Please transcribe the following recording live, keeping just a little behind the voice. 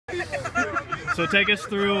So take us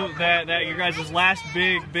through that your guys' last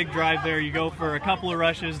big drive there. You go for a couple of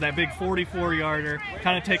rushes, that big 44-yarder.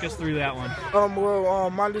 Kind of take us through that one.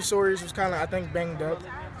 My Soares was kind of, I think, banged up.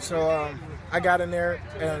 So I got in there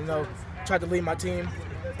and tried to lead my team.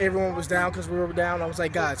 Everyone was down because we were down. I was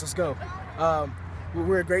like, guys, let's go.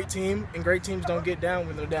 We're a great team, and great teams don't get down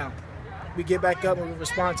when they're down. We get back up and we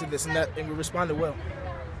respond to this, and we responded well.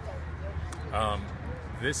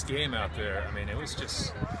 This game out there, I mean, it was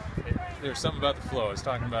just there was something about the flow. I was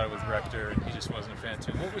talking about it with Rector, and he just wasn't a fan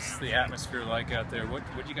too. What was the atmosphere like out there? What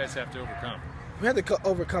did you guys have to overcome? We had to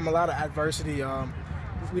overcome a lot of adversity.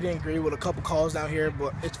 We didn't agree with a couple calls down here,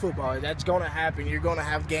 but it's football. That's going to happen. You're going to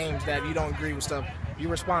have games that you don't agree with stuff. You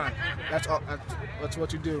respond. That's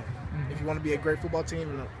what you do if you want to be a great football team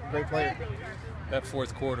and a great player. That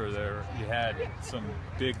fourth quarter there, you had some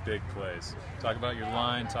big plays. Talk about your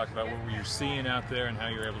line, talk about what you're seeing out there and how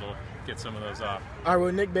you're able to get some of those off. All right,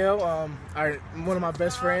 well, Nick Bell, one of my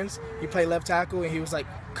best friends, he played left tackle, and he was like,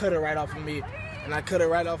 cut it right off of me. And I cut it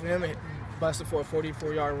right off of him and busted for a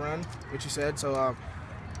 44-yard run, which he said. So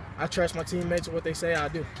I trust my teammates and what they say, I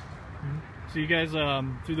do. So you guys,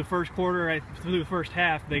 through the first quarter, through the first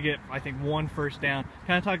half, they get, I think, 1 first down.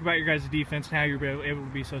 Kind of talk about your guys' defense and how you're able to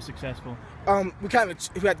be so successful. We had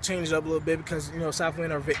to change it up a little bit because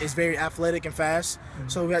Southwind is very athletic and fast,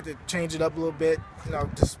 so we had to change it up a little bit.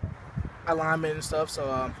 Just alignment and stuff.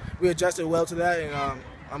 So we adjusted well to that, and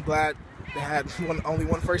I'm glad they had only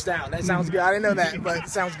 1 first down. That sounds good. I didn't know that, but it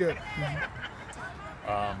sounds good.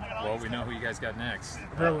 Well, we know who you guys got next.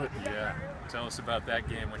 Yeah. Tell us about that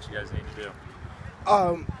game, what you guys need to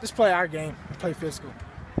do. Just play our game, play physical.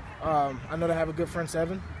 I know they have a good front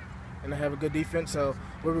seven, and they have a good defense, so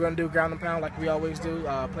what we're going to do, ground and pound like we always do,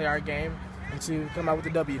 play our game, and to come out with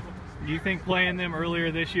the W. Do you think playing them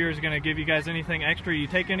earlier this year is going to give you guys anything extra? You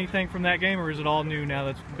take anything from that game, or is it all new now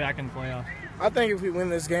that's back in the playoffs? I think if we win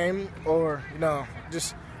this game, or,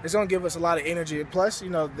 just it's going to give us a lot of energy. Plus,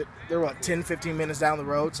 they're 10, 15 minutes down the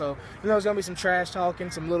road. So, there's going to be some trash talking,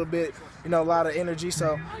 some little bit, a lot of energy.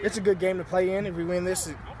 So, it's a good game to play in. If we win this,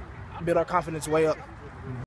 it build our confidence way up.